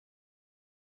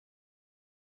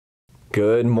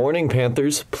Good morning,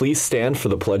 Panthers. Please stand for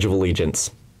the Pledge of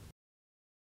Allegiance.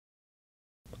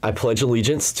 I pledge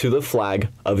allegiance to the flag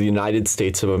of the United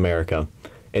States of America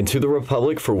and to the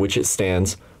republic for which it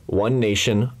stands, one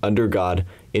nation, under God,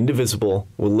 indivisible,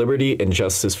 with liberty and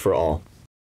justice for all.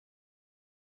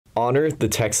 Honor the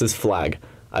Texas flag.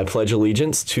 I pledge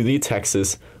allegiance to the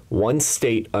Texas, one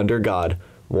state under God,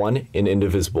 one and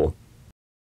indivisible.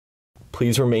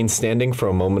 Please remain standing for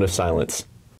a moment of silence.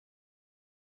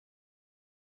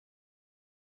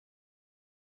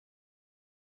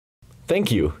 Thank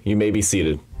you. You may be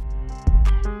seated.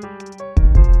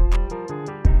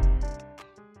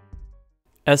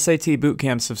 SAT boot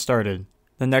camps have started.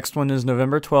 The next one is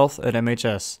November 12th at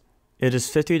MHS. It is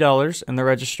 $50 and the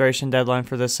registration deadline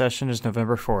for this session is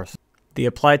November 4th. The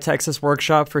Apply Texas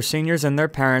workshop for seniors and their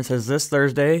parents is this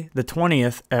Thursday, the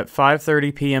 20th at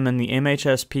 5:30 p.m. in the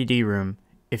MHS PD room.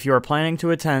 If you are planning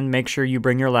to attend, make sure you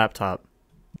bring your laptop.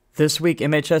 This week,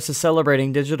 MHS is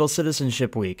celebrating Digital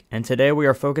Citizenship Week, and today we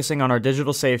are focusing on our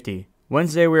digital safety.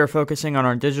 Wednesday, we are focusing on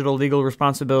our digital legal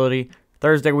responsibility.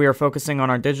 Thursday, we are focusing on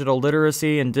our digital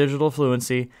literacy and digital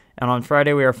fluency, and on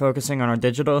Friday, we are focusing on our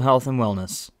digital health and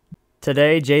wellness.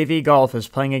 Today, JV Golf is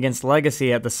playing against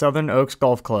Legacy at the Southern Oaks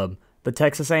Golf Club. The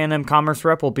Texas A&M Commerce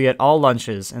Rep will be at all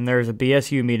lunches, and there is a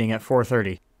BSU meeting at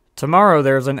 4:30. Tomorrow,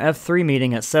 there is an F3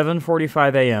 meeting at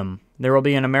 7:45 a.m. There will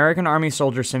be an American Army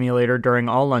Soldier Simulator during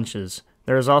all lunches.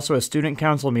 There is also a Student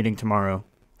Council meeting tomorrow.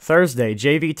 Thursday,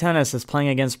 JV Tennis is playing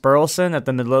against Burleson at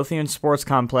the Midlothian Sports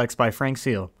Complex by Frank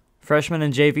Seal. Freshmen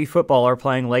and JV Football are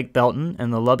playing Lake Belton,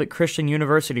 and the Lubbock Christian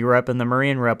University Rep and the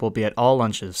Marine Rep will be at all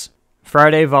lunches.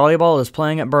 Friday, Volleyball is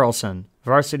playing at Burleson.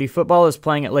 Varsity Football is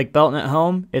playing at Lake Belton at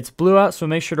home. It's blue out, so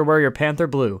make sure to wear your Panther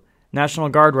blue. National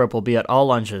Guard Rep will be at all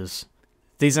lunches.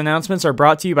 These announcements are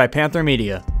brought to you by Panther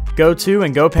Media. Go to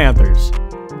and go Panthers!